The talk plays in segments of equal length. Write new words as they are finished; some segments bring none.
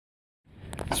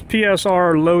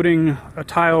PSR loading a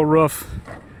tile roof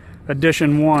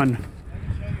edition 1.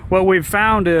 What we've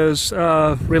found is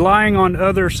relying on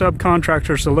other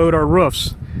subcontractors to load our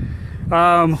roofs.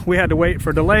 We had to wait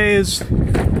for delays.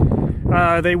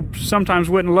 They sometimes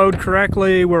wouldn't load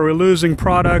correctly, where we're losing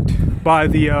product by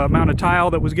the amount of tile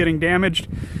that was getting damaged.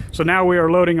 So now we are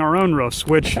loading our own roofs,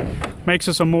 which makes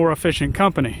us a more efficient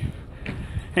company.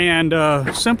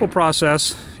 And simple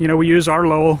process, you know, we use our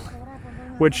Lowell,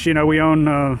 which, you know, we own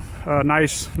a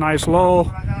nice Lowell.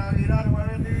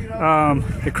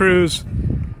 The crews,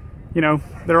 you know,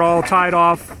 they're all tied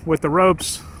off with the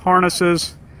ropes,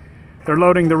 harnesses. They're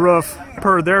loading the roof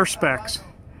per their specs.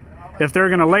 If they're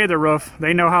going to lay the roof,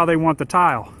 they know how they want the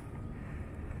tile.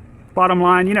 Bottom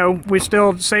line, you know, we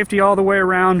still safety all the way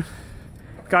around.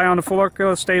 Guy on the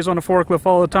forklift stays on the forklift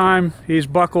all the time. He's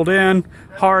buckled in,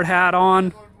 hard hat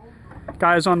on.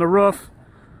 Guys on the roof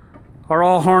are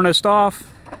all harnessed off.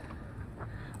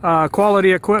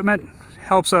 Quality equipment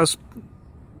helps us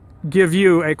give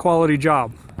you a quality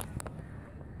job.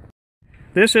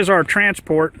 This is our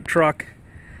transport truck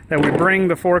that we bring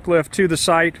the forklift to the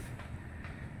site.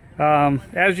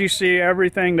 As you see,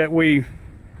 everything that we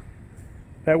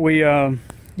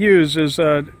use is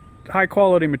high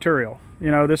quality material. You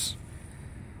know, this,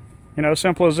 you know,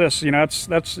 simple as this. You know,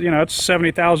 that's you know, it's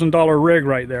 $70,000 rig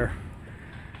right there.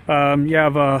 You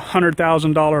have a $100,000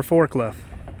 forklift,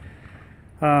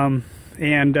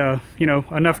 and you know,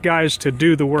 enough guys to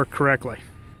do the work correctly.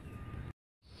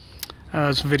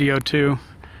 This video too.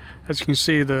 As you can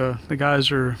see, the guys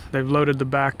they've loaded the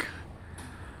back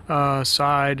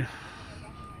side,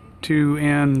 2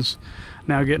 ends.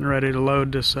 Now getting ready to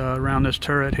load this around this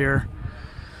turret here.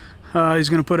 He's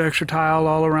going to put extra tile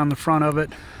all around the front of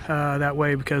it, that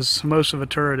way, because most of the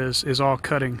turret is all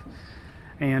cutting,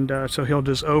 and so he'll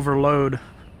just overload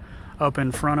up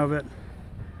in front of it.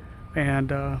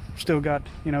 And still got,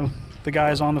 you know, the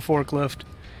guys on the forklift.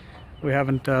 We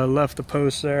haven't left the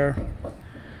posts there.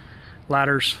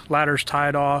 Ladders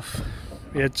tied off.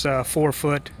 It's 4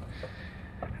 foot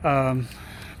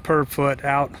per foot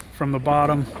out from the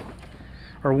bottom,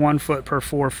 or 1 foot per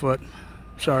 4 foot.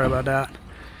 Sorry about that.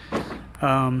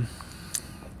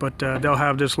 But they'll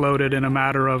have this loaded in a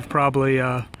matter of probably,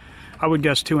 I would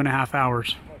guess, 2.5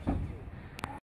 hours.